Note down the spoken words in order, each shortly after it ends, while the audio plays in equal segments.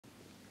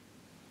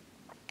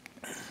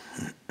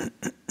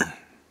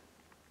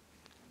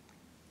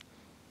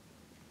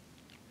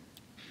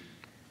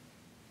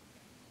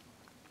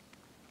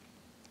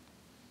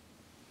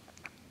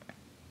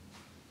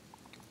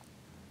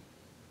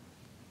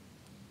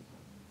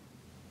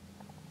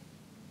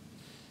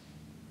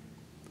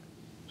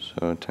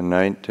So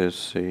tonight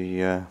is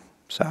the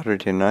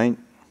Saturday night,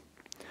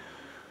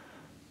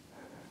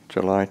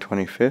 July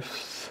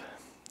 25th,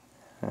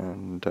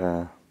 and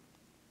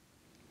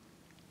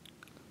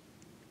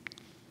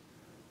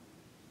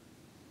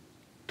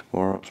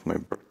tomorrow's my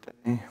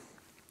birthday.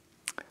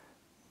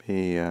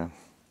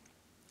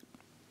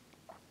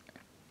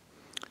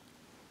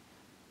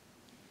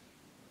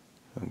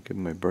 I'll give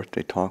my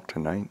birthday talk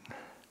tonight.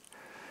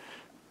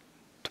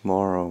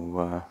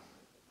 Tomorrow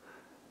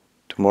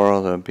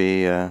there'll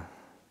be a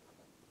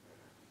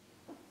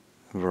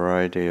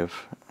variety of,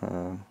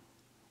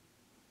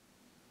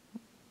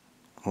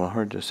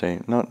 hard to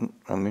say, not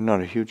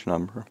a huge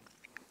number,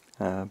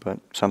 but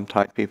some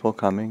Thai people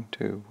coming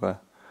to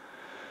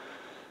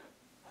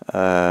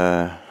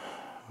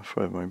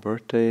for my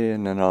birthday,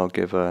 and then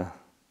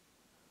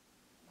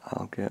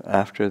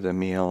after the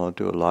meal I'll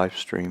do a live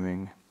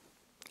streaming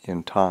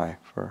in Thai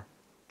for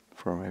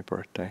my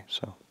birthday.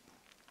 So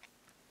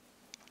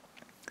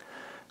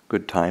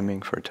good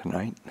timing for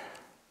tonight.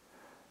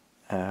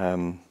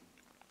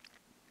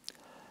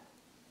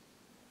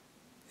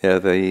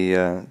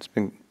 It's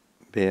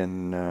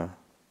been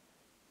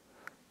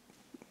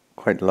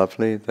quite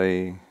lovely.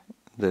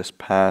 This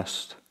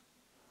past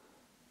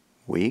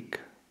week,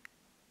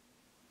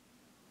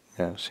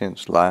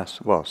 since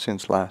last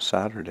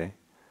Saturday,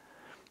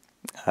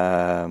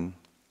 and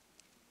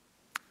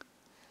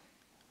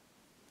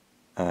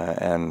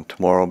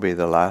tomorrow will be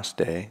the last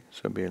day, so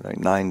it'll be like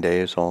 9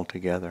 days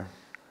altogether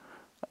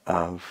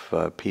of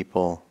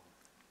people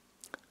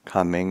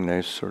coming.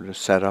 They sort of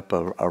set up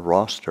a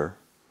roster,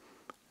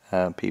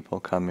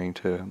 people coming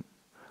to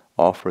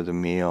offer the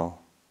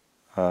meal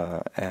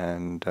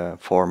and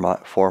for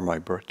my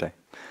birthday,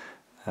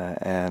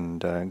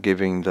 and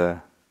giving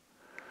the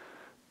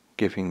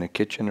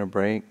kitchen a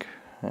break,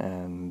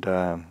 and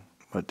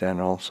but then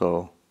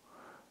also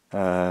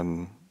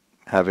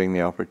having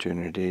the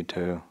opportunity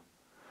to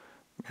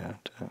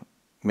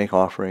make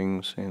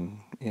offerings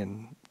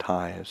in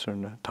Thai,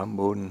 sort of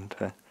tambun,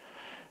 to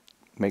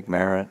make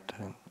merit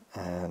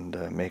and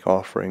make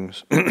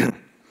offerings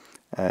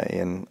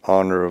in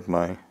honor of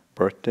my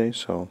birthday.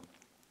 So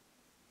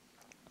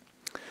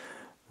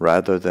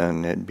rather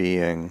than it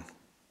being,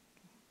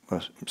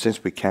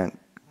 since we can't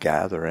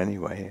gather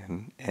anyway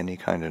in any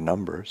kind of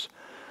numbers,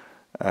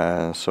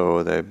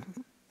 so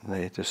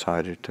they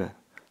decided to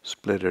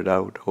split it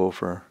out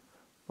over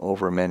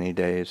many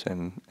days,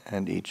 and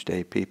each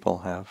day people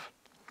have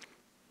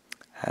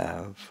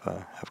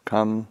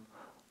come,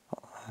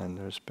 and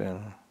there's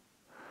been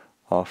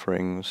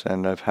offerings,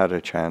 and I've had a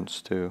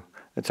chance to.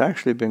 It's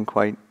actually been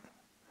quite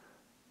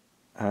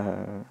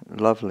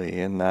lovely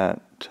in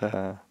that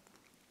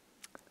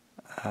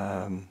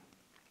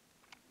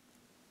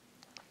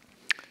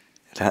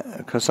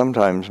because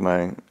sometimes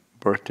my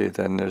birthday,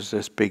 then there's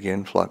this big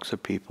influx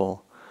of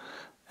people,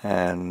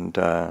 and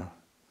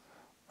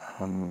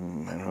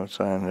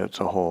it's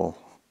a whole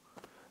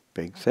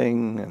big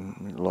thing,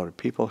 and a lot of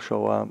people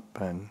show up,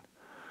 and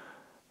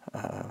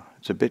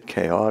it's a bit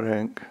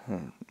chaotic,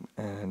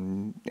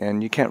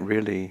 and you can't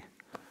really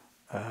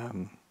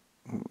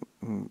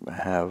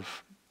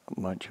have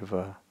much of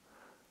a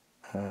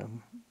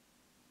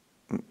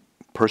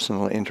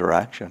personal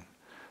interaction.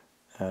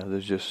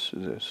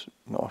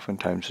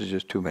 Oftentimes there's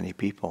just too many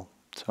people.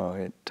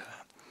 So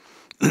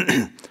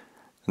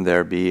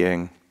there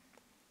being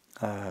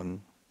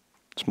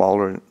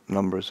smaller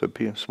numbers of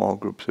people, small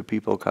groups of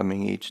people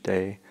coming each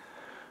day,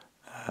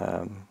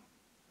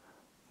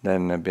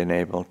 then I've been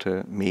able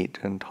to meet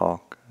and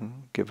talk,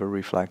 and give a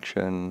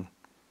reflection,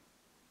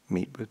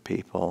 meet with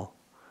people.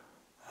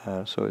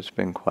 So it's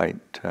been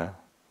quite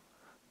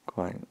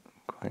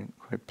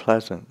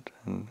pleasant,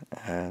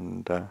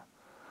 and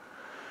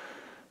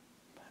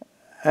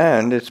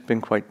it's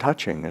been quite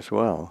touching as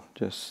well.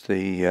 Just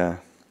that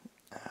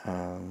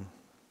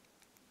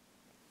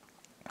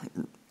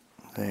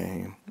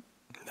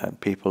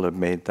people have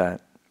made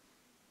that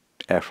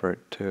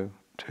effort to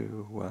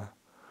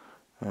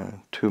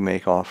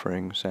make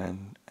offerings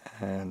and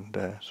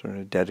sort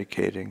of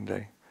dedicating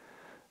the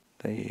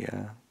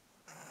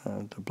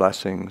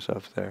blessings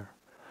of their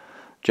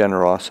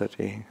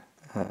generosity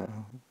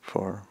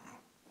for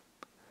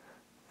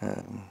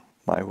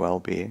my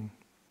well-being,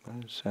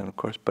 and of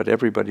course, but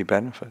everybody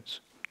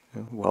benefits,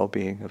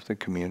 well-being of the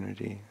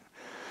community,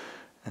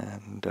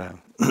 and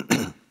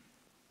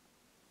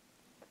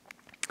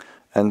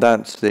and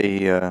that's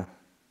the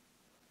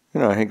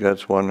I think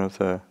that's one of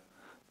the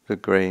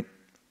great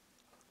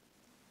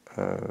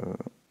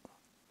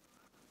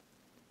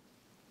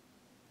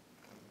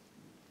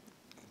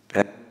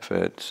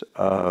benefits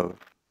of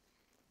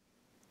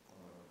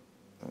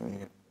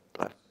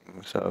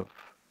blessings of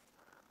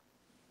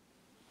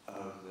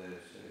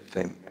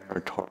this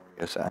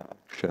meritorious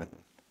action,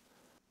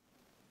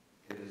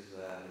 is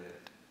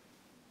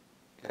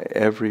that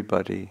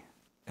everybody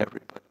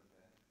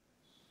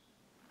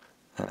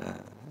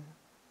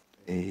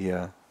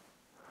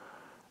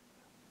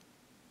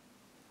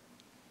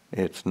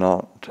it's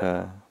not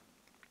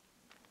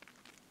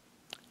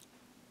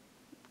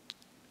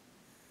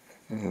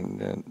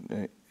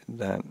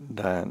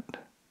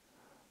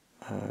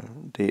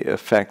the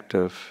effect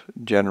of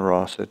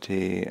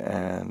generosity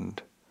and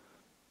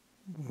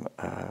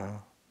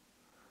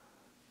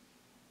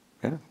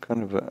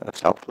kind of a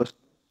selfless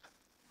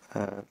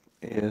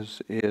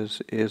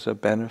is a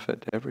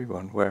benefit to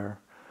everyone. Where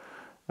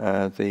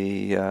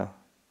the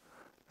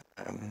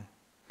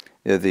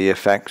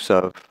effects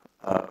of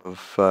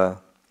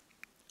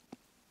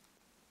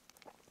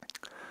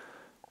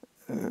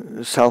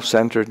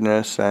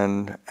self-centeredness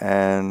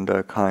and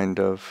a kind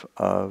of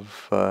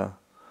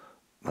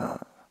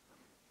a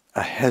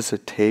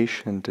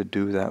hesitation to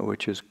do that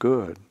which is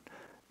good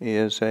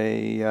is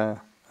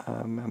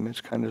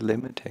it's kind of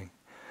limiting,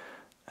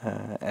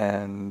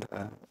 and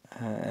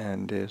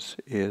is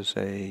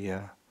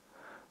a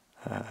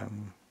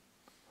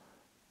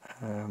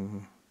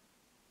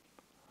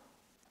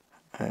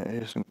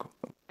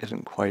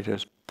isn't quite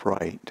as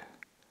bright,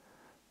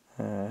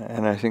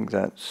 and I think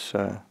that's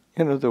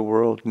the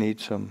world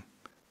needs some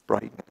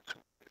brightness.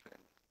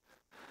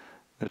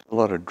 There's a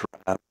lot of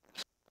drab.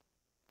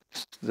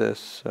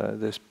 This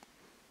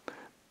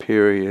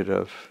period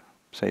of,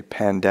 say,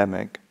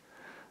 pandemic,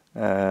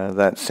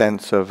 that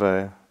sense of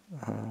a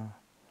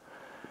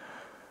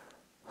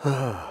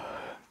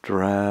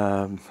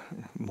drab,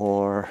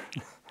 more.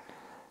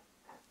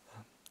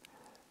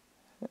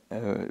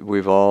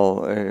 We've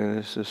all.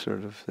 This is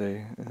sort of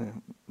the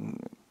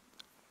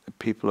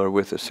people are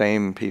with the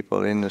same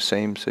people in the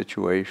same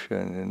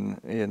situation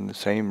in the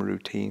same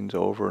routines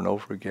over and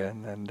over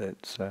again, and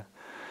it's.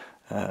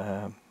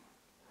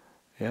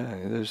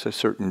 There's a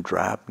certain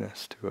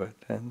drabness to it,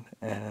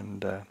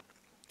 and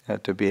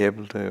to be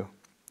able to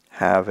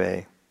have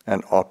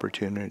an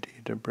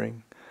opportunity to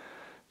bring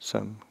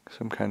some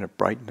kind of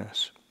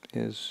brightness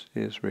is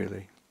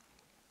really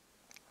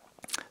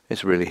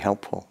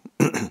helpful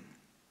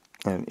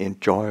and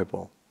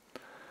enjoyable,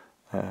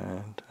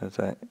 and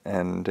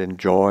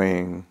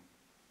enjoying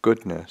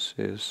goodness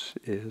is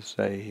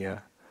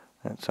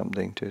that's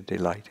something to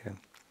delight in.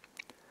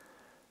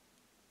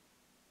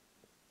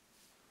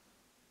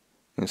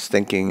 It's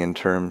thinking in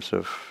terms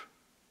of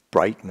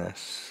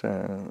brightness,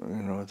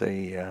 one of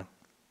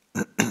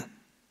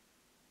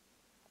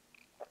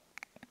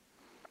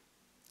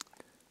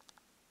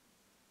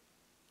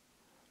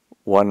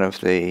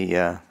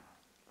the.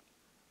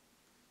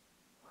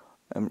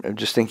 I'm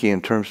just thinking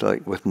in terms of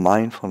like with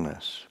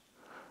mindfulness,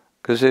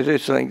 because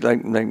it's like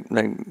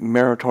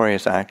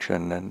meritorious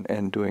action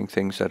and doing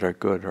things that are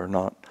good or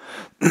not.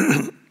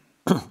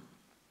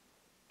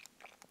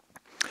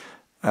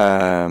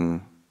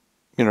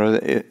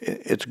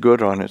 It's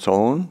good on its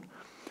own,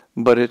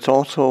 but it's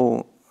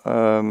also,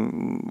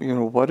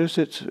 what is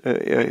it?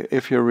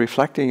 If you're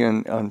reflecting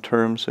in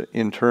terms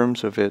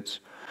of its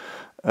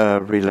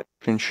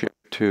relationship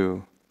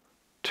to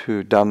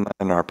Dhamma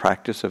and our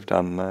practice of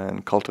Dhamma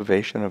and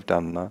cultivation of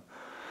Dhamma,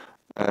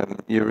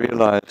 you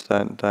realize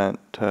that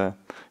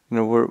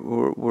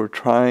we're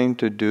trying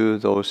to do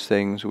those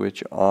things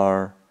which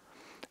are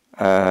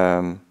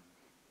that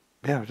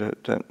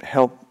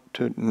help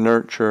to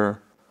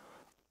nurture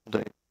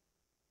the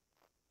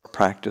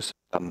practice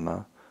of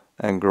Dhamma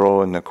and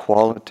grow in the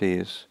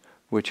qualities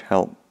which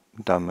help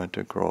Dhamma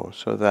to grow,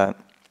 so that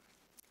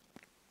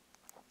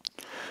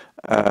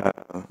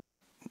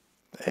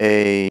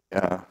a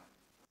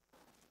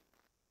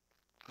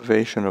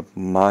cultivation of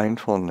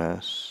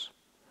mindfulness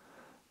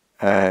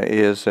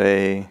is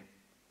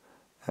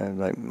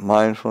like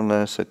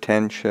mindfulness,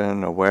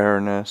 attention,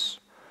 awareness.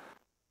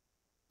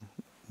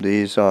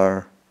 These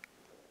are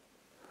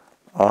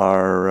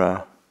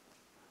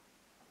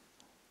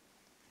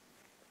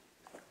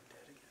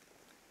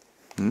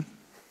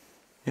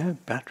yeah,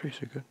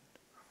 batteries are good.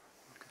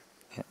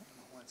 Yeah.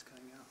 It's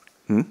cutting out.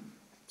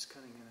 It's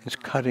cutting out. It's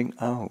cutting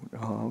out.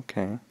 Oh,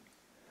 okay.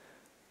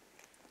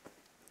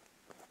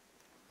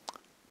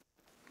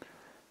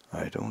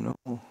 I don't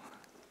know.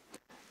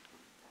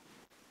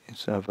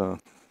 It's of a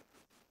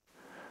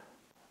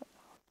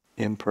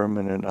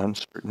impermanent,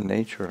 uncertain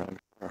nature, I'm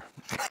sure.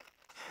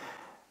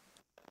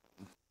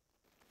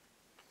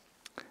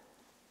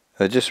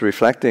 Just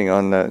reflecting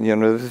on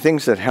the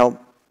things that help,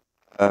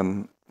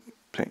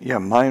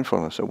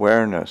 mindfulness,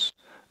 awareness,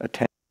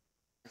 attention,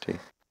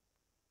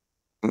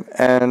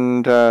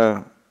 and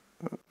mind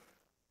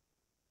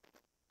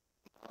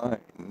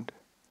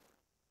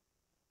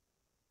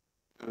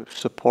to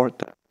support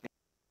that.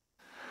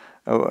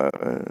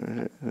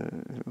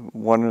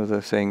 One of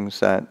the things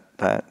that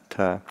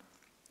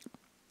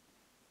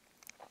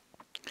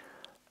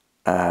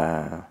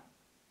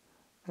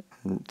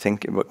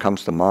what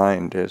comes to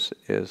mind is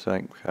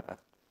like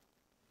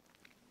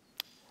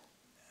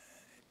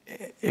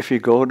if you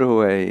go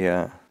to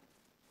a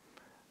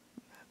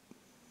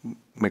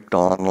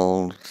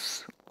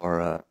McDonald's or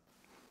a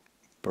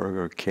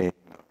Burger King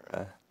or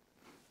a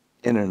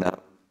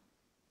In-N-Out,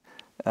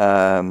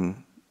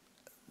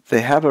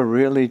 they have a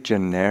really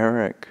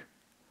generic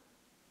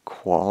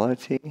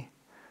quality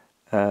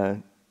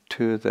to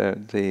the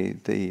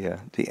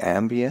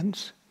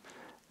ambience.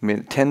 I mean,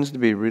 it tends to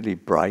be really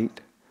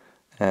bright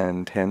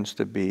and tends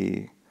to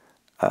be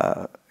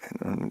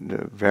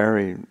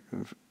very,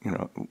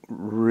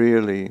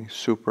 really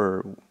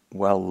super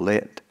well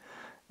lit,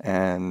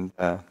 and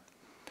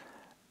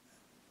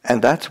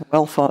that's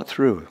well thought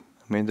through.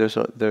 I mean, there's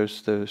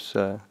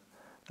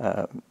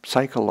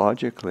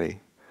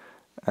psychologically,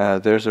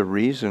 there's a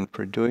reason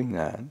for doing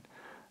that,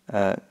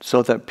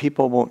 so that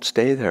people won't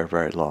stay there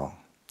very long.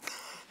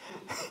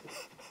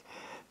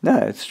 No,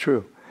 it's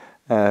true.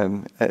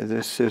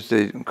 This is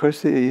of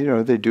course,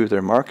 they do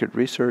their market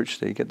research.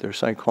 They get their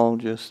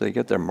psychologists. They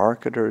get their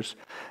marketers,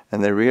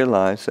 and they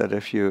realize that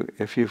if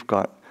you've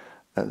got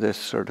this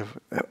sort of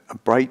a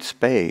bright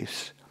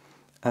space,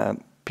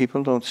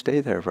 people don't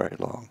stay there very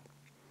long.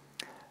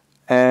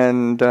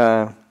 And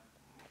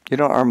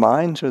our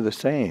minds are the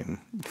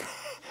same.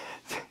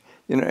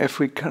 If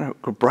we kind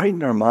of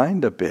brighten our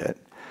mind a bit,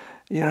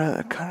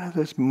 kind of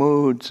this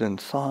moods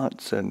and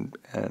thoughts and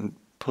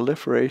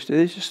proliferation,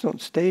 they just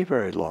don't stay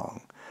very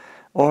long.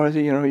 Or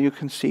you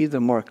can see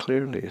them more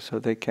clearly,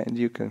 so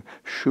you can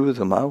shoo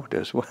them out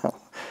as well.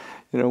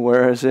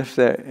 Whereas if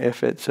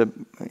it's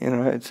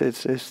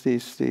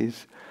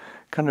these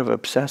kind of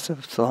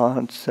obsessive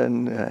thoughts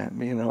and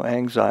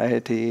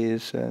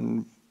anxieties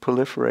and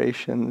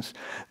proliferations,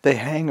 they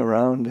hang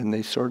around in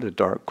these sort of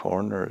dark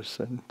corners,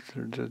 and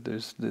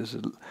there's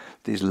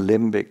these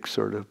limbic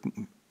sort of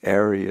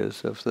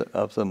areas of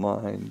the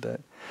mind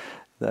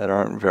that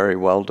aren't very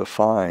well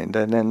defined,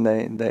 and then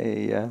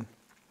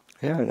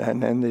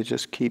they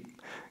just keep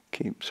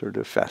sort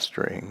of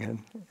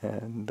festering,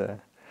 and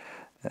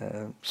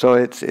so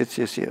it's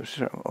just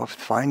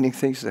finding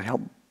things that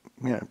help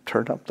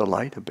turn up the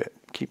light a bit,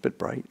 keep it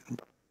bright.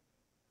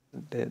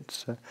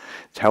 It's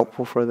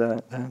helpful for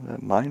that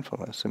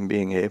mindfulness and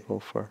being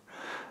able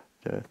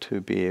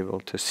to be able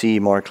to see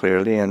more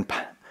clearly and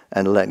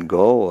let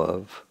go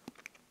of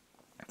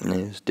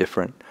these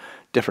different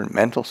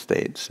mental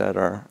states that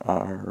are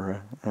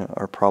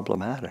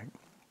problematic.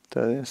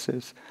 So this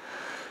is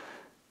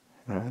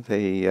of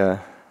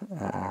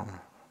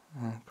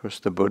course,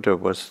 the Buddha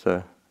was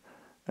the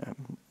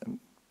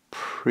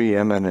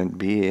preeminent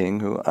being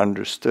who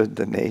understood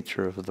the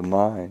nature of the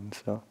mind.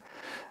 So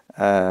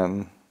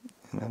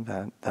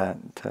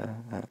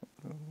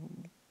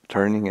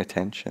turning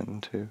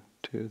attention to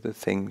the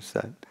things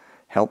that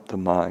help the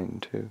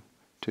mind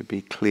to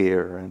be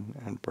clear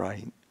and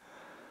bright.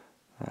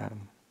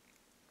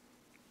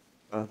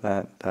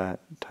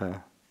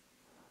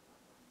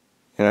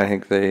 I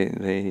think they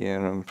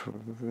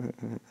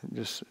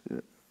just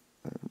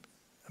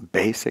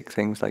basic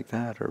things like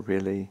that are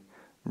really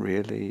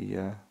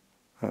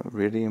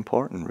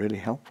important, really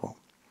helpful.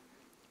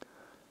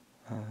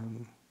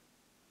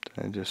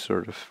 And just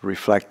sort of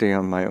reflecting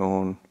on my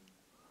own.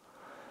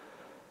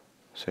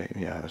 Say,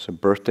 as a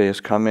birthday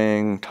is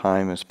coming,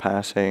 time is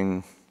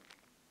passing,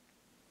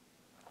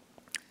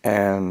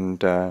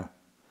 and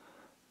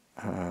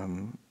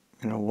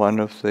one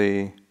of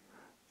the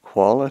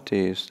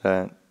qualities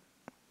that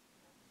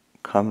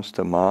comes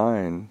to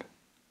mind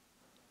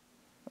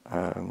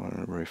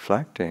when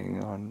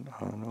reflecting on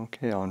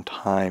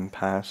time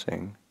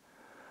passing,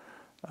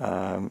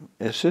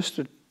 it's just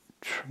a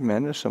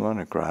tremendous amount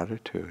of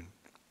gratitude.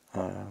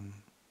 And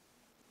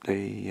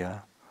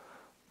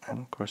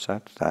of course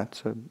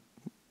that's a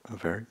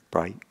very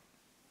bright,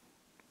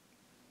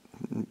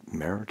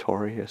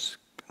 meritorious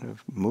kind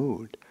of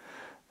mood,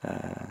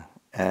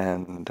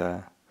 and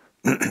a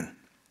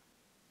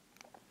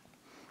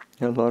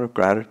lot of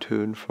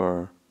gratitude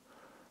for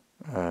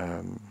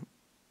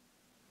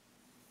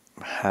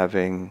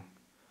having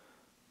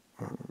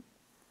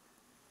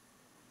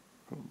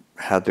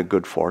had the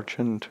good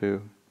fortune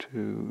to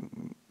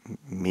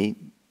meet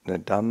the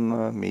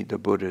Dhamma, meet the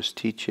Buddha's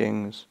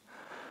teachings,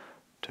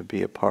 to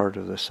be a part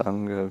of the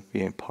Sangha,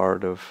 being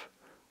part of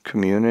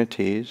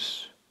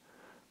communities,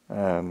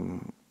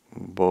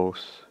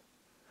 both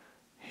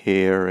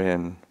here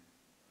in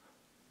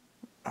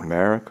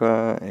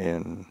America,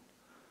 in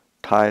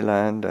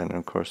Thailand, and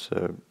of course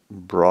the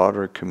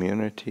broader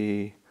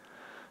community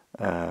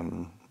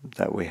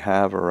that we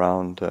have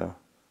around the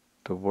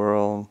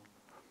world.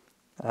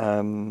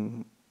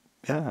 There's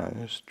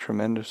a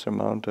tremendous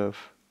amount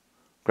of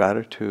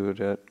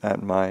gratitude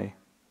at my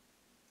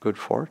good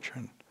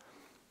fortune.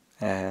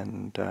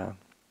 And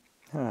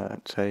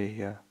that's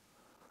I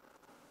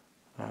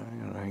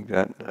think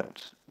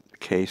that's the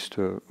case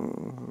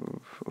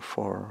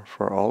for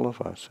all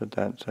of us.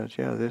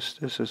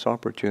 This is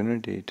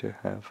opportunity to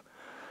have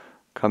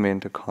come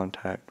into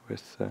contact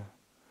with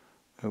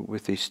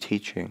these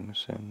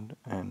teachings and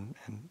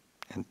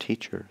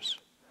teachers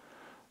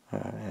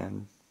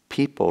and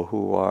people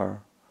who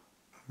are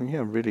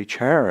really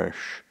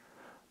cherish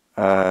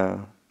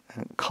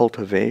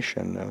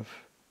cultivation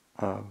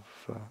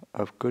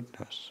of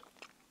goodness.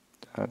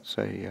 That's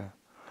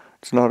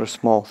it's not a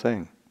small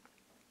thing.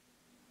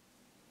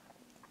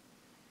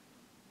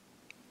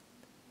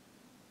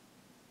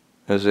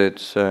 As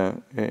it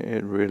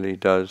really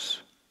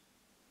does.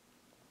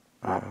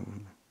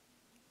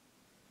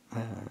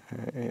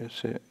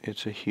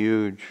 It's a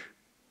huge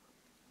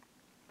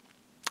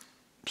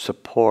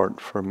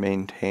support for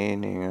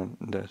maintaining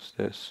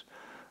this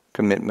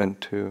commitment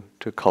to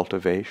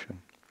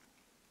cultivation.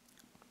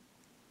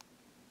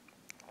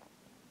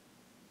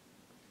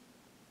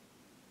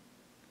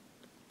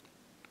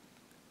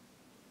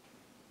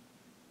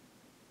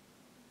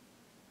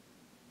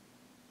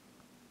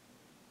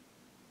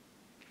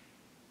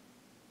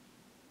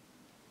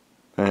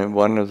 And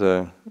one of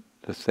the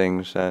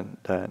things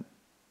that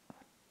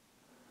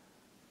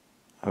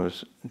I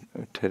was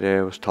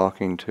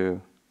talking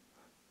to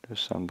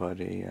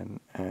somebody,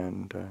 and I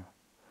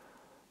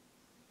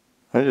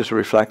was just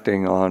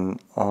reflecting on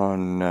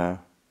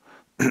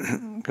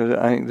because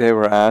I think they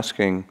were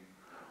asking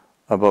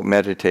about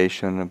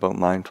meditation, about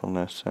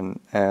mindfulness, and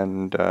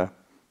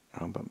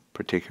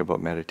particularly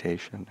about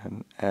meditation,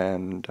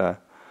 and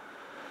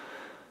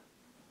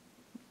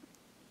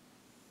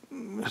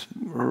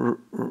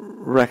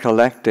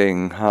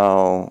recollecting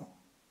how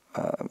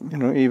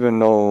even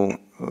though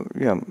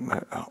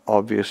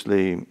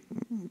obviously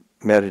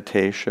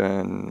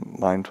meditation,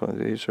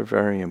 mindfulness, these are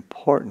very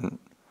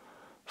important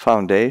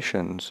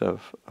foundations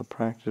of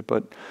practice,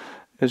 but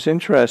it's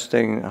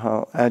interesting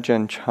how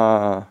Ajahn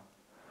Chah,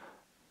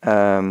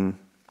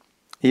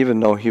 even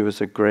though he was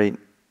a great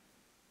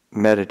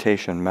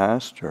meditation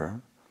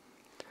master,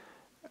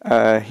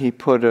 he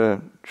put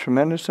a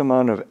tremendous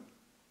amount of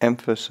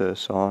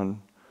emphasis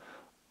on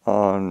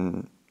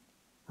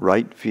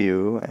right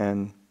view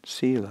and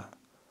sila,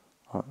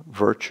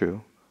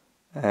 virtue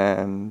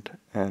and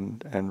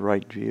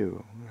right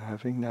view,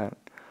 having that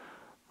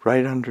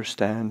right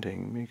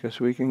understanding, because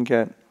we can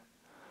get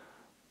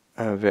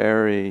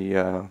very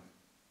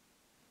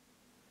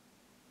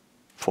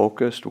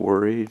focused,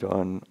 worried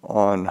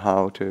on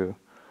how to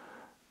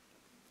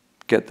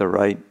get the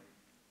right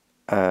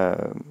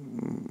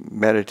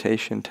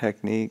meditation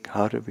technique,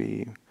 how to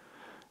be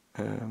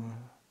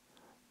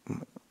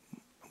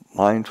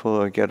mindful,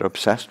 or get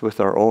obsessed with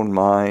our own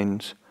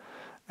minds,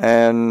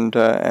 and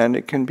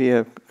it can be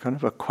a kind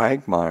of a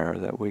quagmire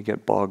that we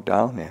get bogged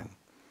down in.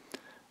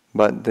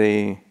 But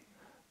the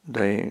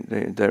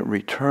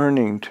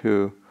returning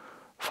to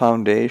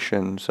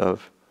foundations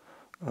of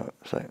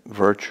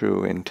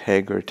virtue,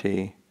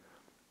 integrity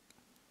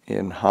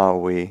in how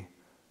we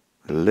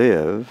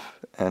live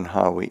and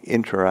how we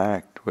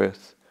interact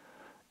with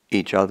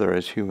each other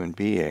as human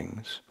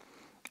beings,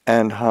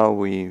 and how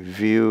we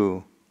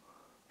view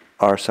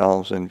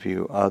ourselves and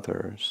view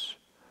others,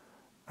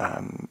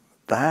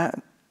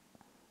 that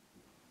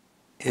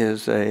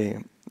is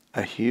a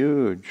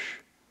huge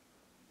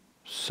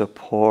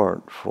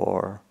support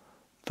for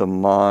the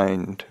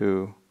mind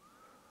to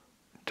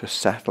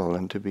settle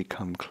and to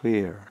become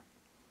clear.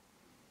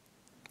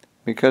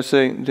 Because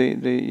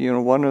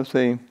one of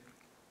the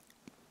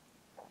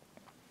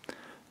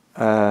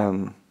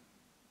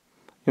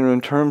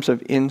in terms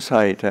of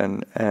insight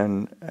and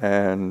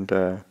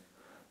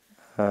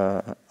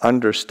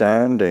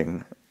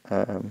understanding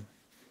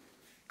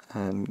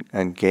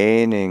and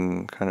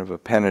gaining kind of a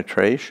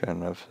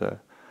penetration of the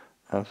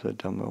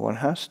Dhamma, one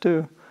has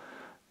to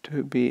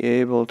be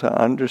able to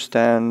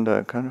understand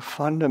a kind of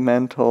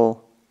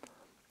fundamental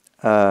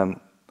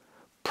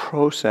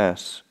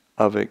process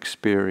of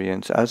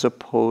experience as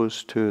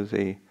opposed to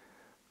the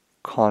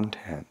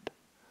content.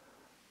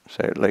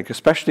 So,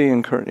 especially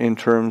in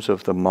terms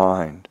of the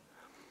mind,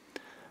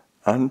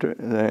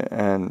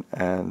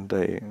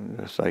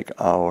 it's like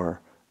our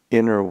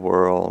inner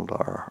world,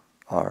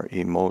 our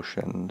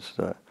emotions,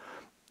 the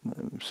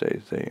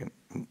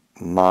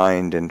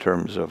mind in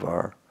terms of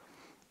our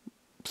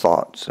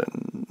thoughts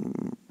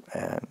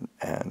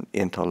and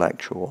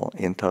intellect,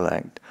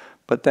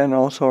 but then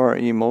also our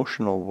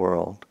emotional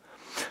world.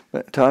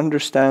 But to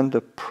understand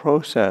the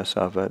process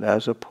of it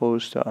as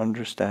opposed to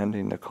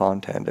understanding the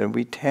content. And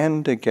we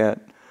tend to get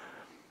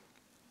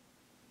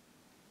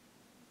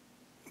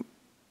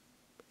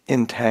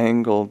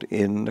entangled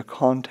in the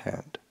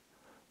content.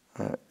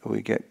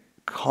 We get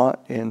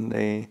caught in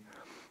the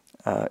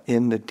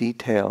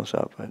details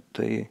of it.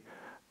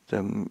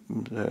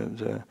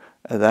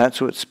 That's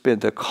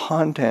the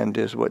content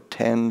is what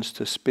tends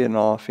to spin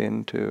off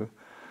into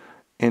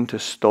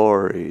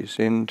stories,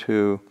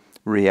 into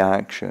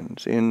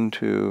reactions,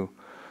 into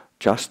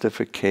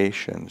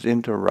justifications,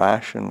 into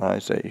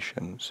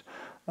rationalizations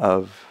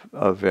of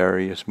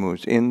various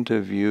moods, into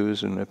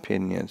views and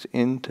opinions,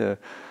 into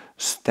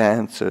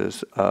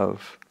stances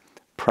of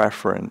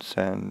preference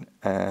and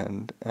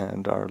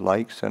our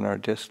likes and our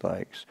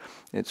dislikes.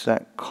 It's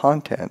that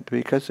content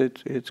because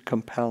it's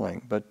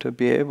compelling, but to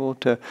be able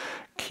to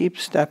keep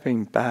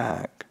stepping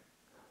back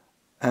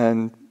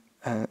and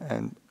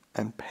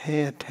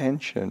pay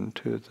attention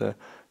to the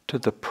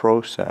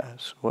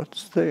process.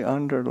 What's the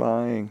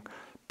underlying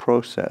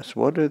process?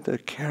 What are the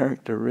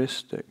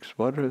characteristics?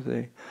 What's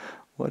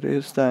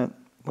that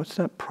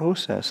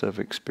process of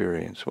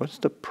experience? What's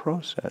the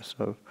process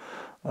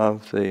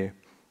of the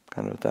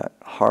kind of that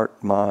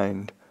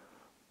heart-mind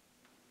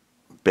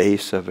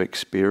base of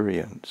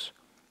experience?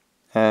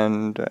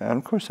 And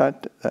of course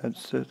that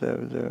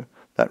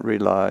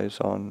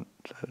relies on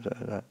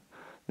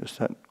just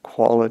that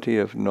quality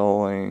of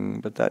knowing,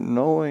 but that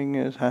knowing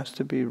has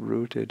to be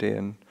rooted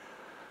in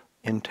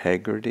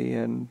integrity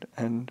and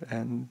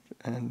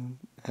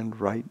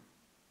right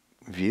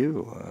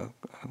view,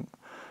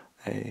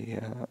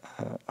 a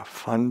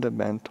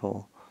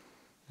fundamental.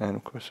 And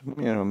of course,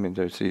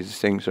 there's these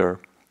things are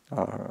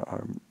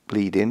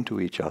bleed into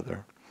each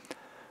other,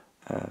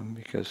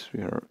 because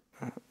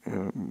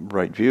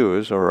right view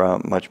is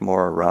around much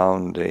more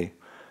around the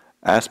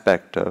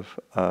aspect of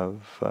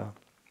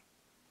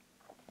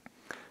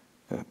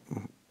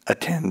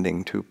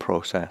attending to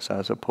process,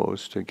 as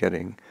opposed to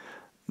getting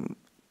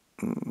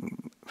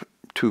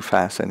too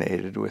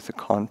fascinated with the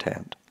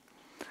content.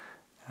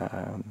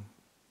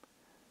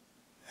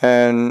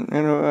 And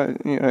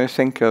I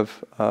think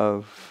of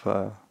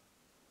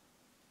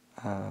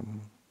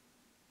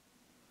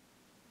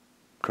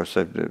course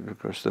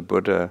the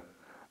Buddha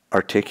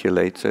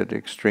articulates it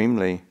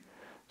extremely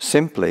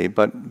simply,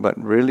 but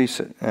really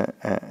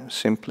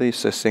simply,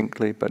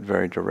 succinctly, but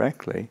very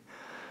directly.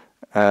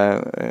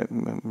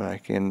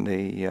 Like in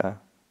the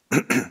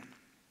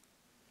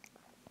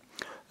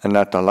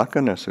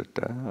Anatalakkhana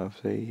Sutta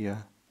of the,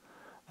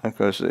 of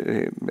course,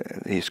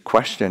 he's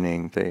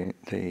questioning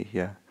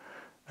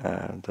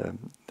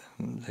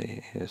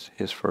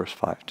his first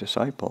 5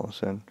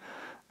 disciples,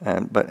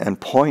 and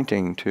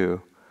pointing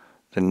to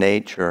the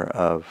nature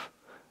of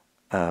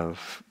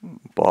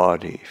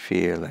body,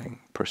 feeling,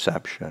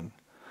 perception,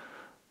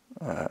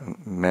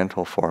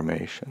 mental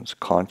formations,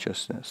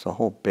 consciousness, the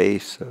whole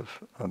base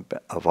of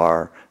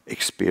our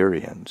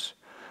experience,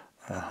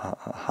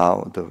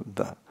 how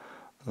the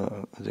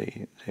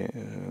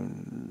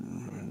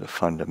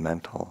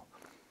fundamental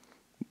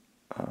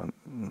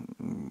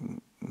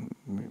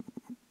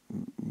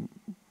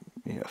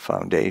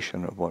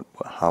foundation of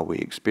how we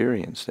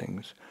experience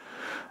things,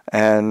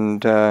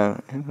 and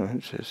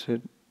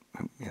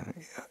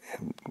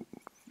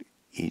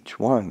each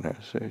one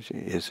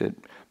is it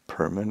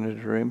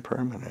permanent or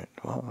impermanent?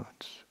 Well,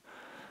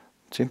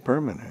 it's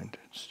impermanent.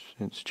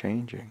 It's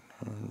changing,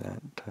 and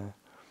that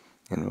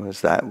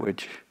is that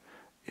which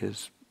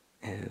is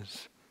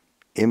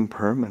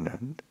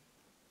impermanent,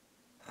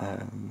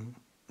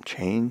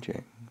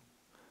 changing,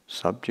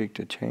 subject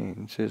to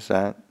change. Is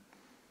that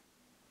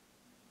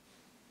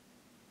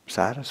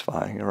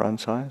satisfying or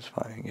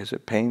unsatisfying? Is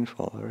it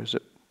painful or is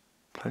it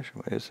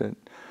pleasurable? Is it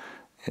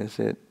is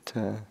it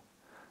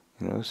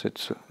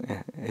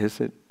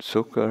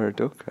sukha or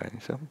dukkha? And you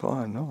say,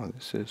 oh no,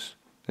 this is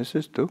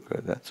dukkha.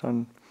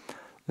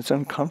 It's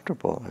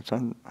uncomfortable. It's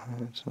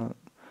not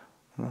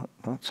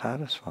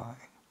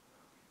satisfying.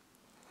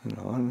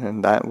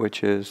 And that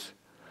which is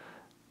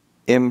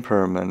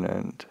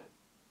impermanent,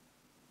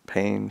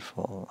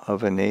 painful,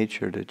 of a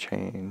nature to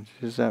change,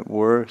 is that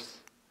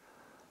worth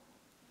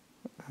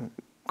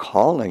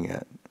calling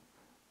it?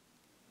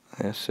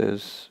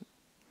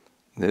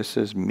 This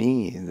is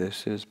me,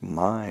 this is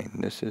mine,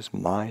 this is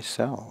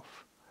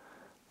myself.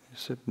 He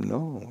said,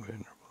 no,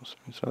 Venerables.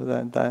 So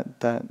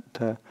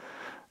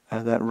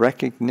that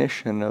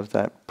recognition of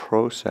that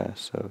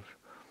process of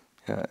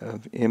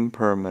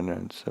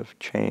impermanence, of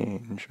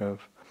change,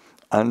 of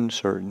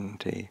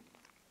uncertainty,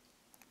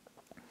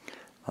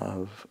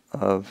 of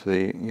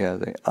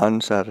the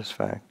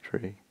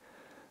unsatisfactory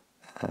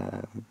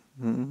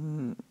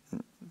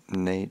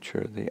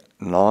nature, the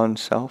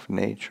non-self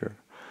nature.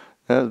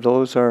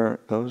 Those are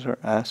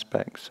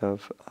aspects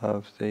of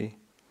the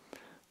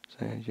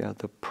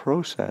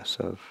process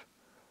of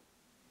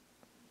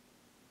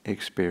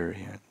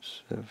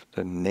experience, of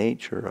the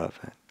nature of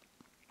it.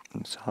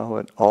 It's how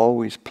it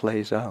always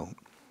plays out,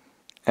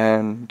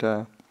 and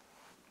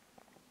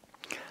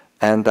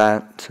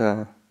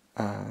that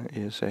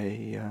is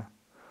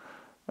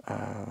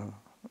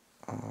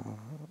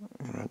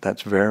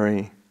that's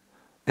very.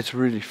 It's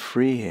really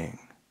freeing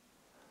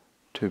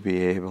to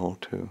be able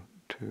to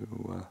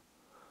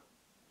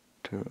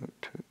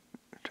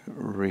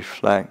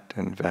reflect,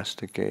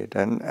 investigate,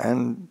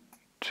 and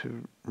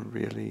to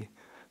really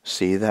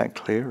see that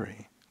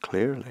clearly.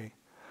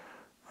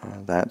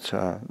 That's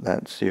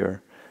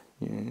your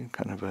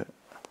kind of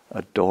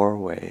a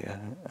doorway,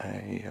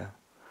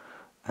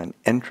 an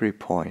entry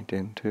point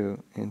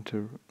into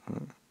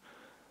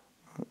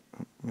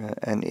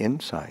an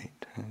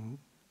insight, and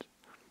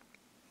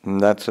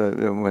that's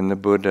when the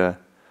Buddha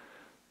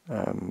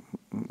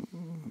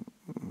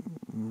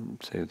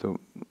say the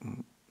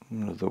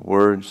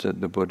words that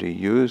the Buddha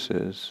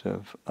uses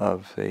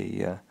of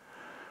the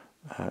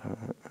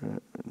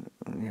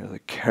the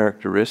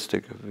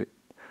characteristic of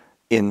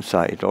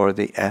insight, or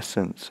the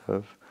essence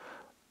of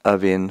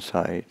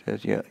insight,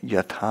 is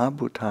yatha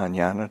bhuta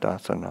jnana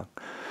dassana,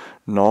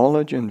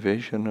 knowledge and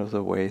vision of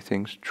the way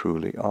things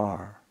truly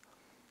are,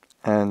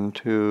 and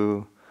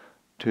to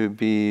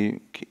be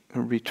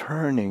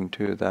returning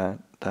to that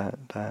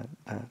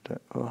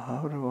well,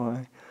 how do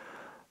I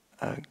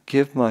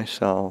give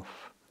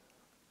myself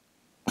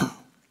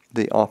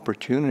the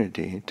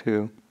opportunity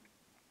to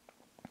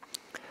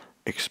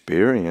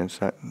experience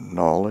that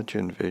knowledge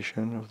and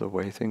vision of the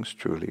way things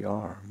truly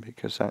are,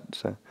 because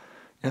that's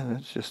yeah,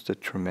 that's just a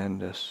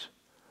tremendous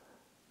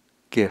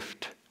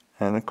gift.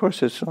 And of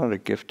course, it's not a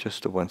gift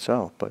just to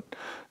oneself, but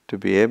to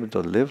be able to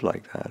live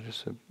like that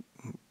is a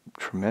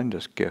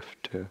tremendous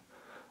gift to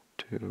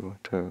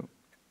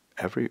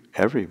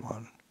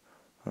everyone,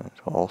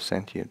 to all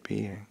sentient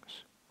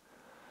beings.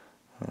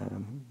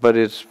 But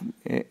it's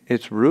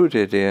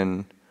rooted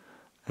in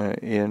we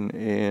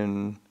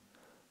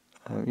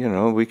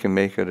can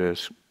make it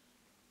as,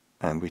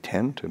 and we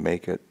tend to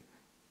make it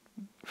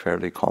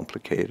fairly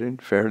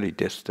complicated, fairly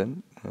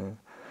distant.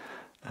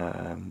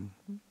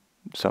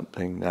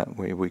 Something that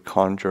we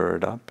conjure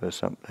it up as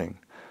something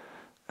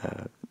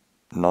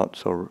not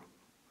so,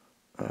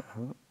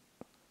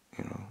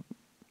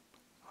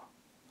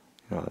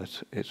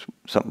 it's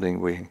something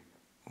we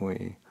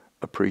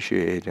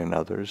appreciate in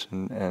others,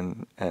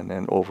 and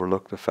then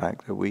overlook the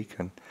fact that we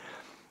can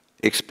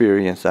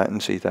experience that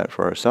and see that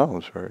for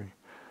ourselves.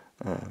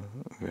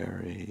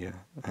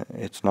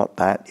 It's not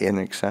that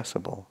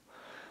inaccessible,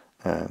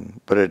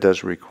 but it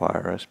does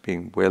require us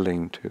being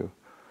willing to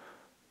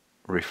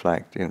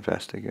reflect,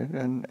 investigate,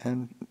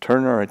 and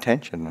turn our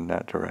attention in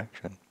that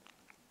direction.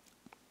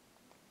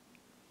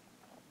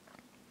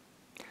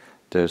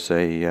 There's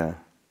a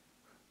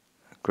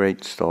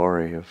great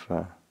story of,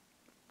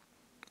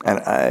 and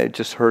I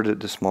just heard it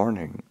this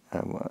morning,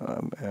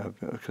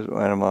 because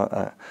when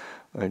I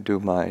do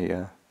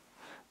my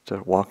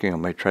walking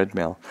on my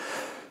treadmill,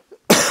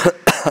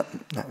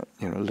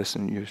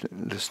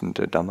 listen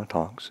to Dhamma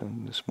talks,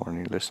 and this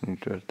morning listening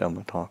to a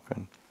Dhamma talk,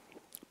 and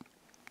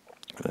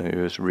he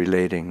was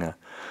relating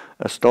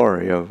a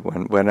story of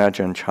when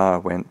Ajahn Chah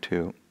went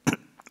to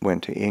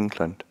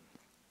England,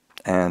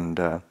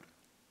 and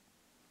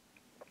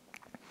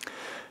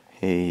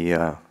he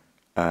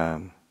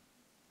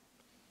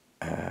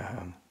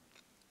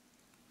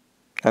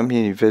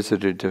he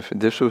visited.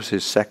 This was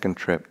his second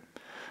trip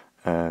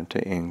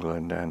to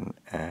England,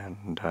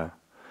 and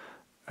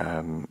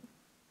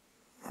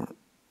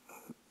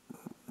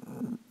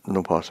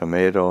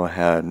Nupasamento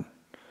had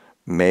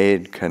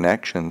made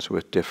connections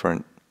with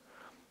different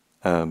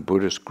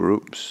Buddhist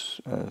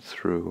groups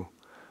through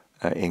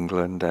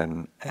England,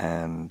 and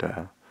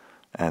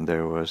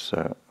there was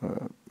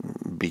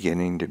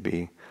beginning to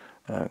be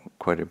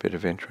quite a bit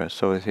of interest.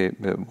 So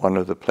one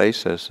of the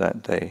places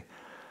that they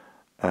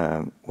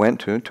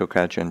took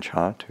Ajahn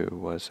Chah to,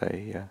 was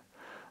a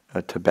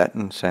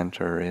Tibetan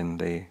center in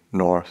the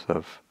north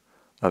of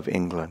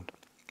England,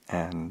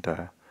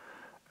 and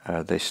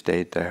they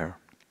stayed there.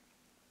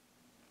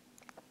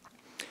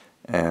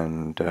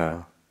 And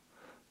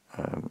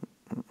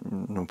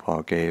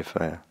Nupa gave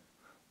a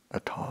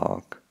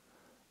talk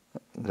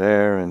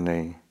there in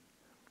the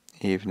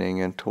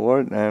evening, and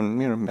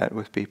met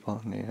with people,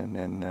 and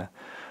then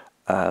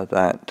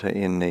that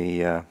in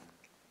the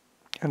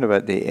kind of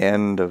at the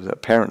end of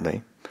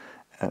apparently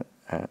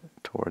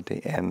toward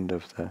the end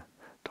of the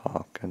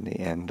talk and the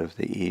end of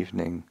the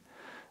evening,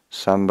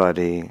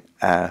 somebody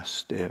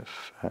asked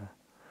if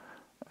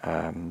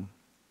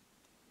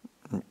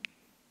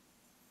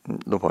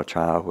Lupa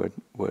Cha would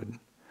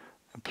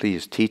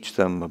please teach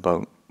them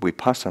about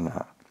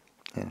vipassana,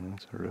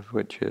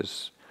 which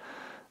is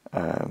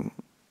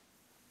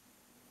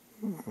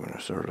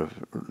sort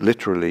of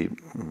literally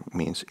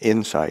means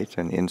insight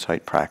and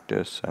insight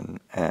practice, and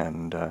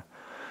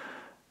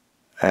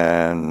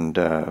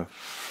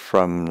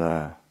from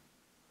the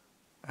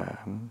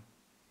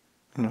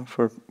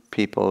for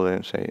people,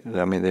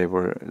 they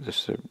were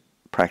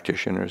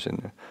practitioners in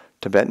the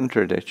Tibetan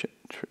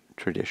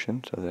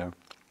tradition, so they're.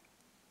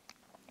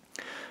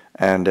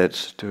 And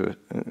it's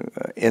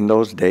in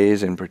those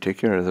days in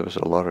particular, there was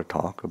a lot of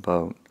talk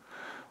about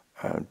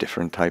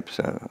different types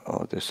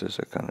of, this is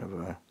a kind of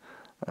a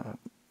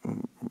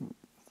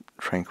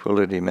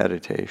tranquility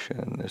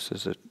meditation, this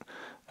is a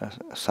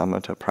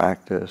samatha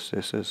practice,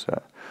 this is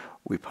a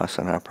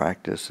vipassana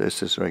practice,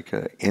 this is like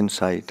an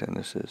insight, and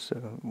this is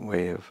a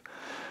way of...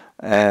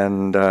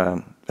 And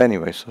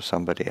anyway, so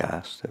somebody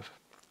asked if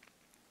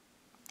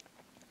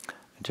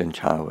Ajahn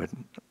Chah would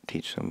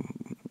teach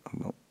them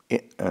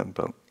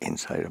about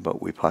insight,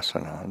 about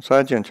vipassana. And so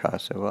Ajahn Chah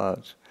said,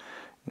 well,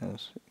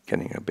 it's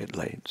getting a bit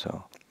late,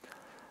 so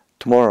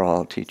tomorrow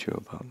I'll teach you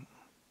about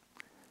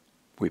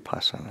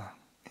vipassana.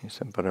 He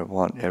said, but I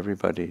want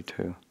everybody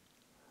to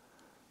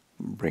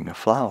bring a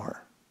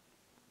flower.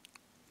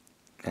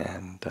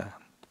 And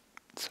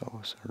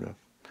so sort of,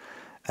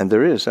 and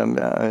there is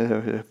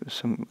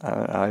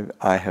I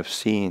have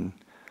seen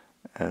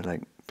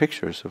like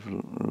pictures of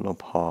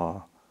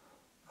Lupa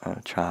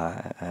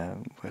Cha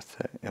with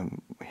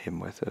him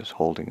with us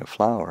holding a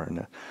flower,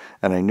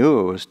 and I knew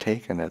it was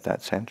taken at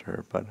that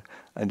center, but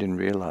I didn't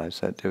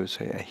realize that there was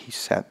he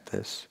set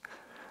this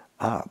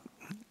up,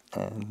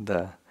 and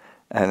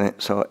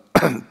so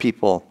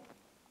people.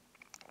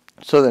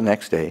 So the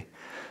next day,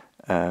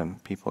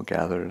 people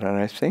gathered, and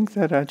I think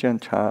that Ajahn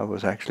Chah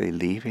was actually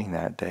leaving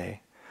that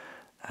day,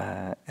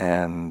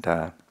 and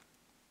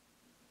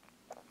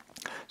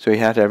so he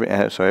had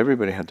so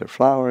everybody had their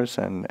flowers,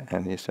 and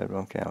he said,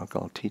 "Okay,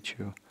 I'll teach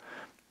you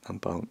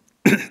about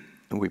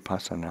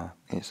vipassana.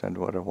 He said,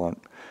 what I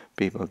want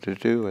people to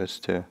do is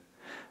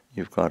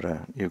you've got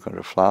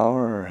a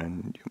flower,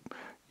 and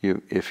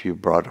you if you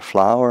brought a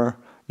flower,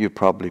 you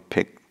probably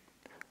pick,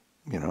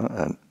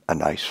 a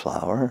nice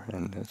flower,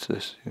 and it's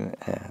this,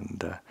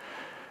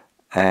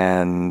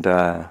 and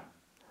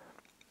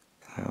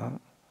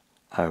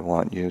I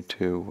want you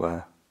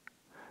to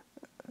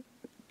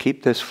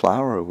keep this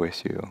flower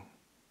with you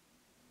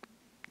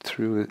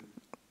through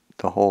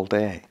the whole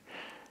day,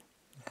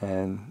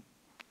 and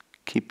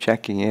keep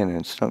checking in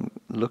and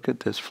look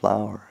at this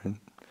flower and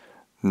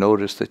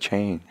notice the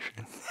change.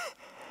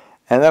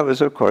 And that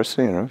was, of course,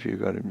 if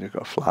you've got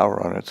a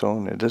flower on its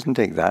own, it doesn't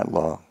take that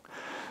long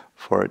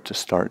for it to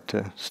start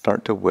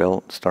to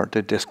wilt, start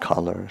to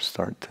discolor,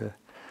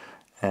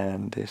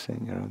 and they say,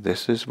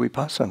 this is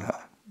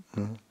vipassana.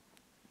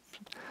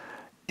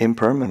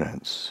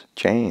 Impermanence,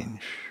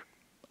 change,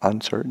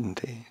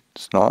 uncertainty.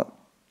 It's not,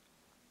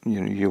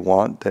 you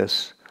want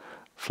this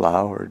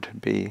flower to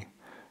be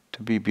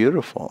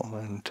beautiful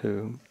and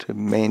to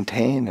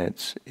maintain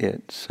its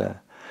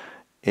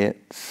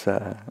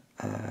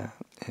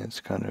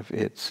kind of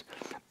its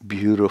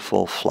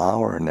beautiful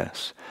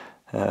flowerness,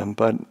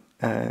 but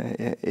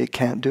it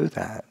can't do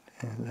that.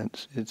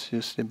 And it's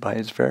just by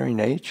its very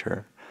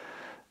nature,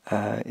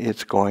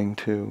 it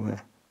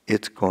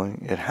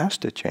has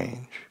to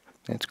change.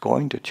 It's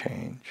going to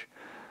change,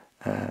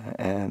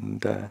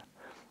 and that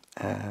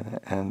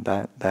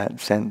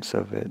sense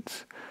of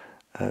its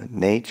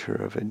nature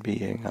of it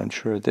being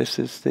unsure. This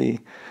is the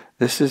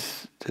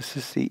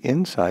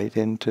insight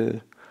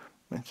into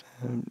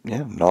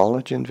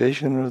knowledge and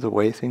vision of the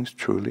way things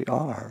truly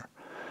are.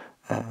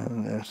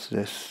 There's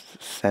this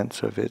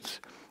sense of its,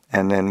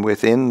 and then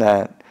within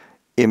that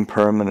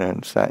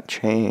impermanence, that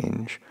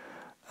change,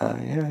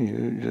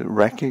 you're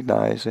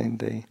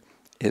recognizing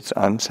its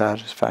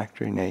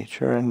unsatisfactory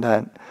nature, and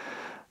that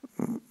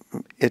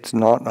it's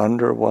not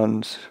under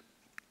one's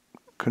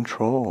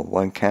control.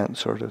 One can't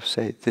sort of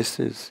say, this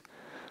is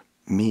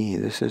me,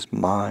 this is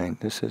mine,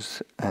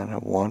 and I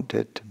want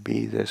it to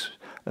be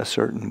a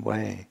certain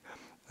way.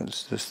 That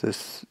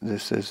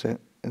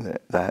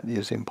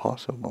is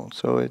impossible.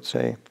 So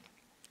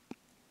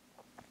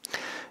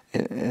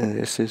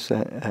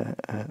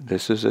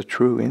this is a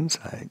true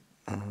insight.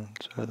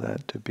 So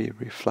that to be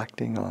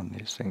reflecting on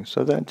these things,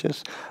 so that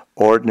just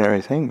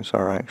ordinary things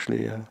are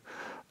actually a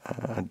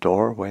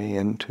doorway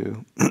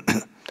into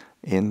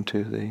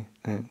into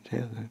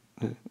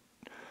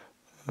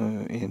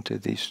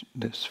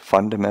this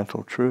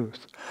fundamental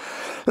truth.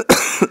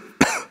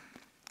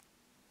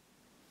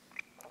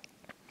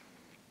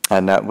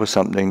 And that was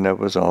something that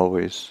was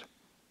always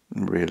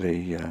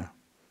really,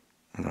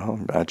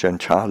 Ajahn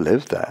Chah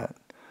lived that,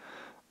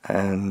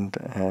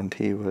 and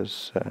he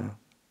was.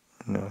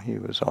 He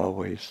was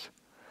always,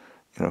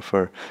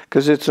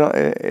 because it's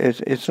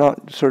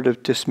not sort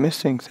of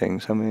dismissing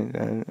things. I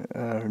mean,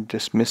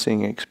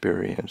 dismissing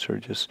experience or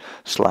just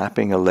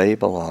slapping a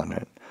label on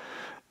it.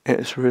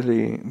 It's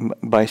really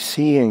by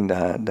seeing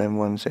that, then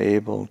one's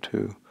able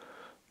to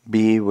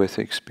be with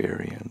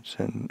experience.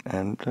 And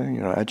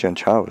Ajahn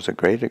Chah was a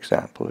great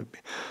example of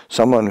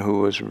someone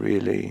who was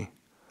really.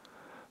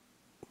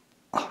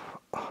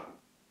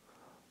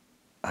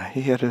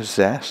 He had a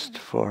zest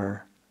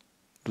for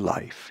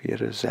life. He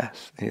had a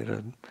zest. He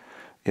had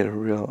a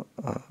real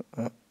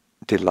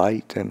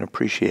delight and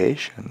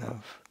appreciation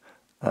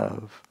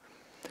of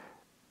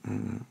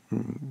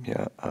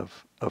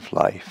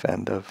life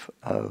and of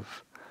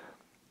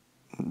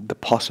the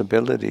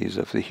possibilities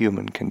of the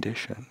human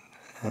condition,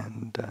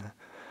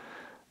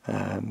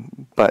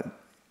 but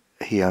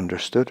he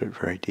understood it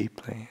very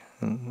deeply,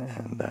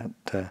 and that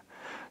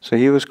so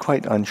he was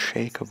quite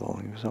unshakable.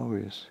 He was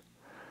always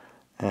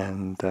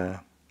and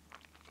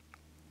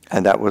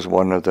that was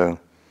one of the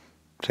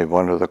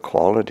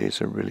qualities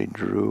that really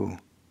drew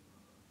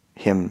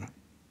him,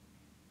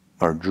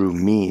 or drew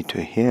me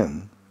to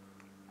him,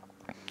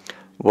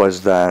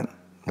 was that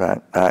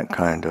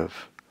kind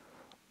of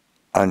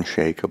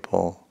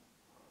unshakable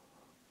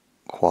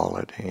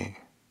quality,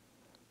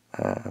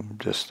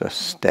 just a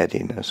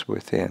steadiness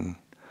within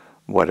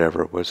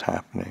whatever was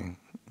happening,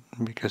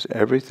 because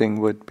everything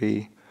would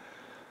be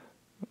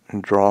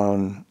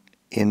drawn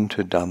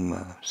into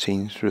Dhamma,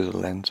 seen through the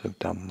lens of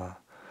Dhamma.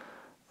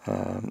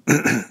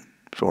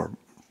 Or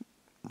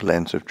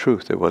lens of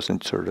truth. It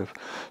wasn't sort of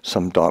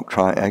some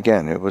doctrine.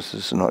 Again, it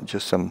was not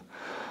just some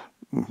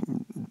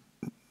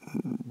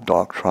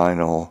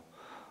doctrinal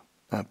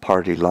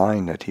party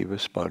line that he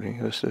was spouting.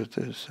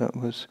 That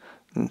was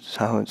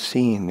how it's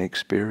seen,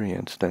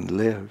 experienced, and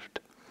lived.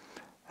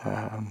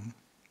 I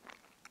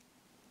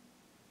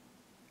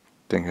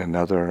think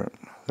another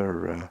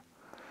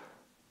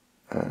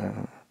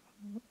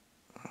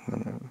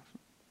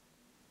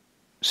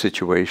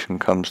situation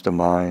comes to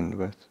mind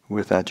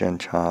with Ajahn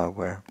Chah,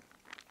 where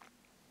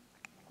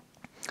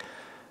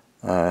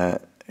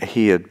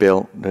he had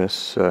built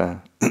this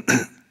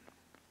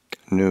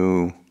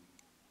new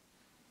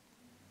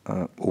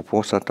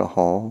Uposatha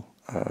hall,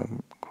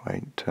 it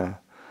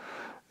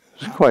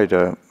was quite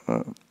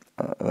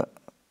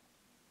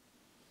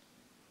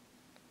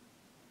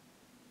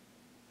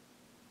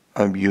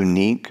a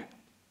unique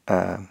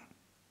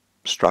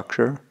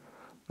structure,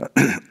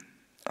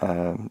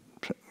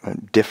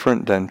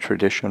 different than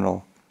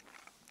traditional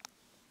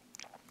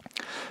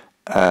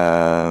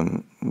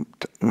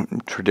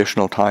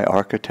traditional Thai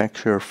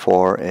architecture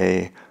for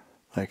a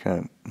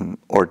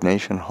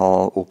ordination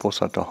hall,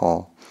 uposatha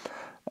hall,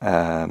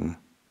 and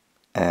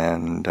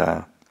it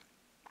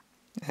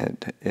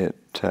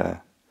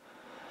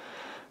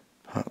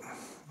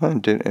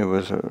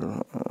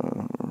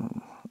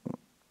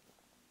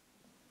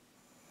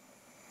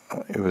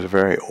was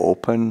very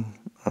open.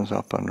 I was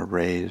up on a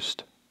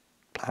raised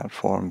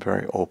platform,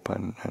 very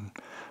open and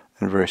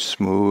very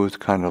smooth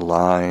kind of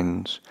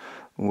lines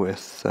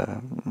with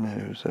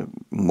there was a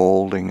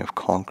molding of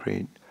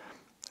concrete.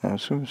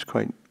 So it was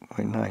quite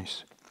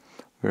nice.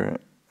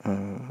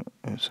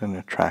 It's an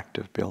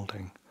attractive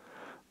building,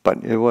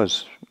 but it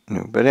was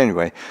new. But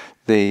anyway,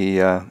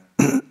 the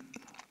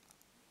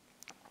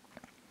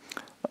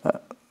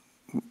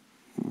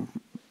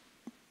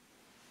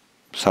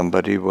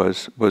somebody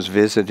was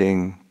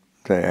visiting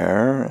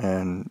there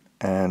and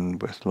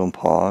with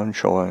Lumpur and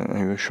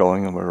he was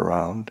showing them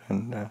around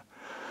and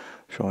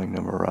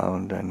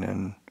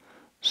then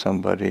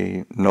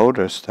somebody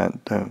noticed that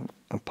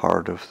a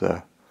part of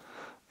the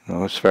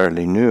it's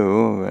fairly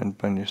new,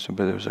 but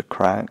there was a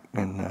crack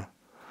in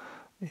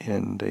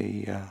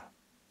the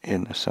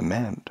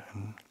cement,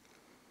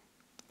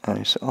 and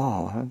he said,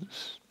 "Oh,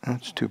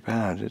 that's too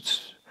bad.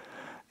 It's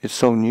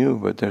so new,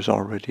 but there's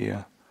already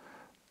a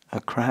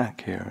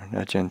crack here." And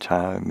Ajahn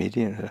Chah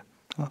immediately,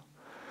 "Oh,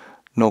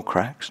 no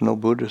cracks, no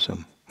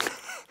Buddhism."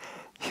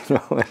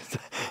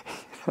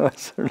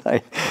 It's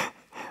like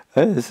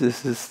this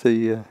is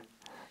the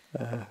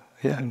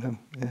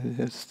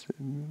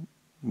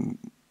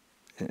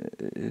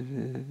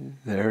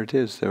there it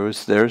is.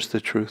 There's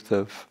the truth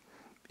of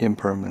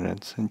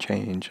impermanence and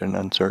change and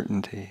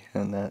uncertainty,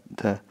 and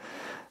that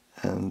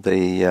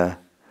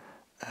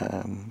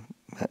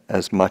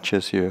as much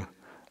as you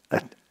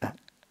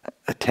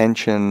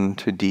attention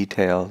to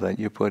detail that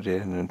you put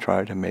in and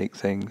try to make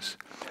things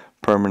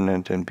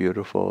permanent and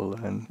beautiful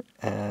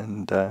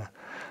and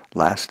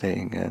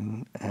lasting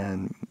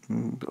and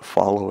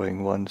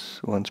following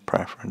one's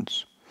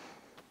preference.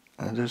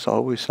 There's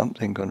always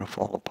something going to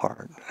fall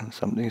apart, and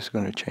something's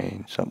going to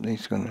change.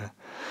 Something's going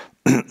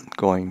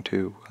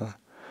to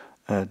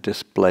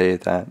display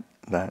that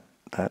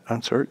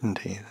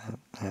uncertainty.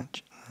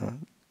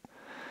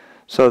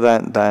 So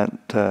that's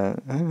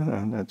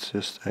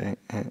just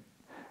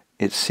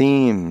it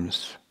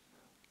seems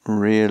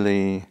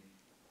really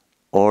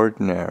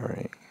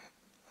ordinary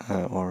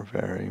or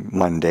very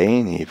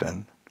mundane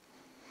even,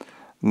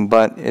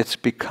 but it's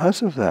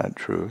because of that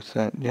truth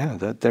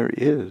that there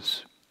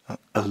is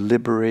a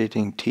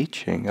liberating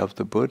teaching of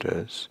the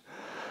Buddhas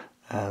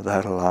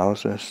that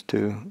allows us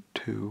to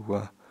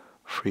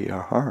free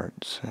our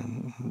hearts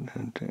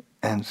and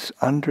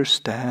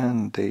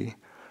understand the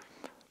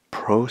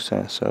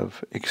process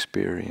of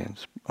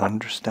experience,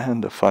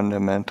 understand the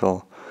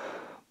fundamental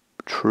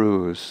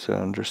truths,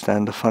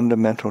 understand the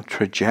fundamental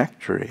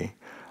trajectory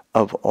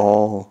of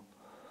all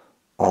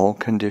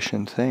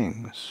conditioned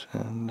things,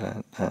 and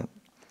that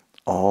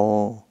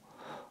all,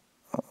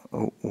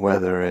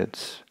 whether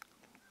it's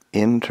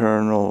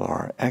internal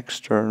or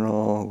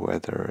external,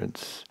 whether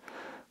it's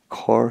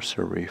coarse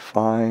or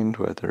refined,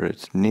 whether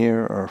it's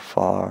near or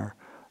far,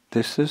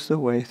 this is the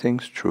way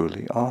things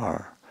truly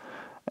are.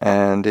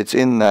 And it's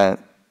in that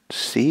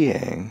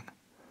seeing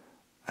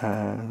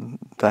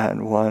that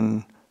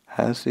one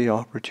has the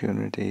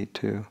opportunity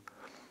to,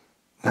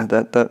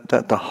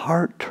 that the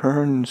heart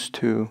turns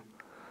to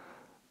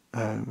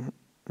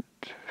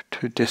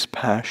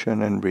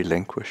dispassion and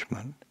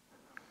relinquishment.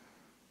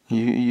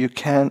 You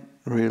can't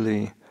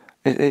really,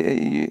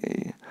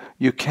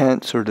 you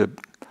can't sort of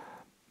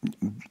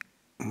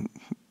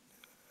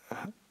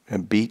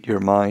beat your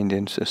mind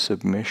into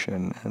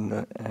submission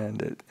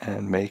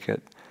and make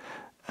it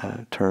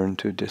turn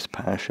to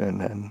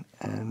dispassion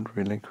and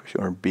relinquish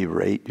or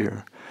berate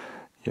your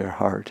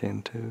heart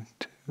into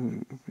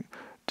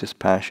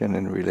dispassion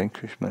and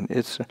relinquishment.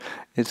 It's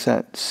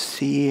that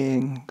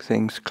seeing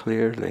things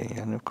clearly,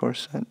 and of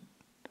course that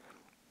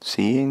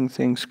seeing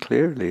things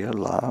clearly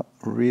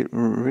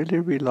really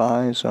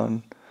relies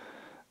on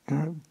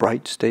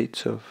bright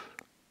states of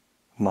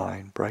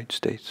mind, bright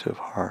states of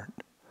heart,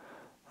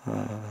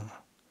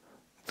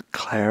 the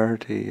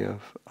clarity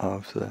of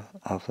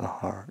the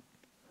heart,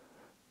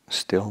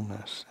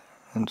 stillness,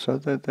 and so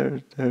that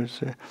there's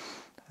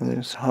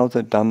how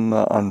the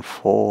Dhamma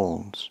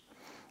unfolds,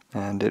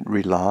 and it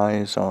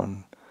relies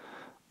on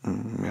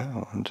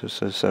and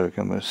just as I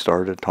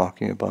started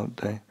talking about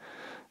the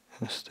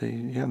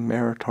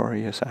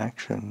meritorious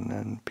action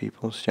and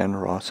people's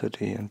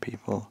generosity and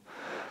people,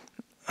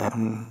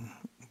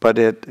 but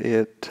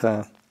it's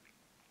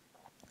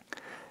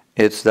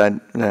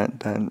that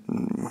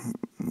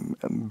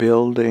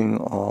building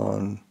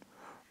on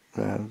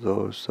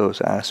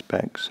those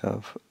aspects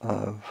of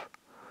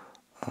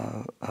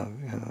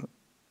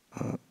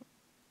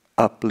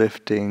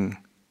uplifting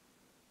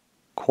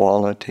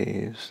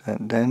qualities,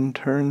 and then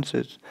turns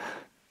its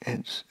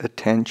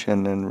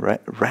attention and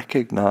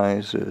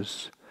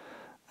recognizes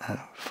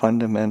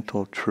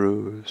fundamental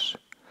truths.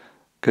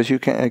 Because you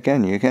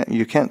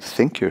can't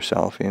think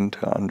yourself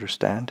into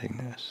understanding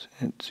this.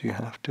 You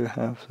have to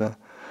have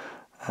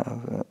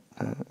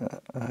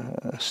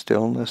a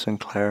stillness and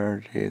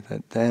clarity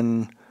that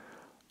then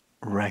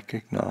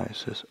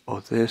recognizes, oh,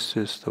 this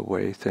is the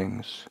way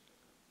things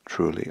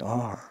truly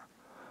are.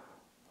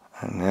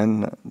 And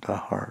then the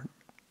heart,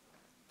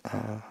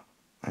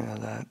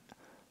 that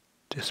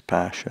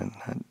dispassion,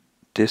 that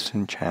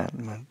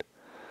disenchantment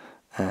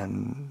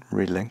and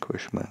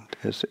relinquishment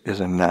is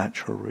a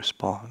natural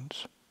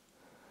response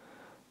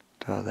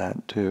to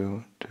that,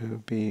 to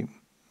be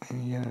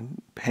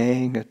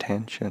paying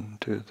attention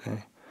to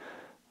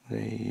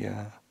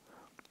the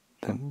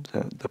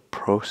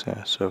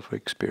process of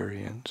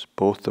experience,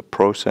 both the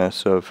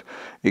process of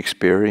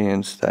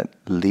experience that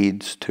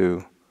leads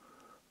to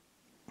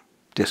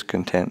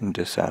discontent and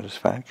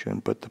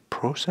dissatisfaction, but the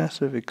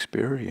process of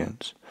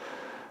experience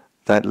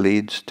that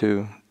leads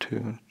to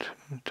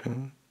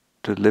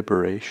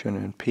liberation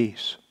and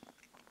peace.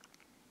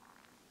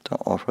 To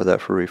offer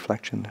that for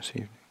reflection this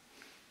evening.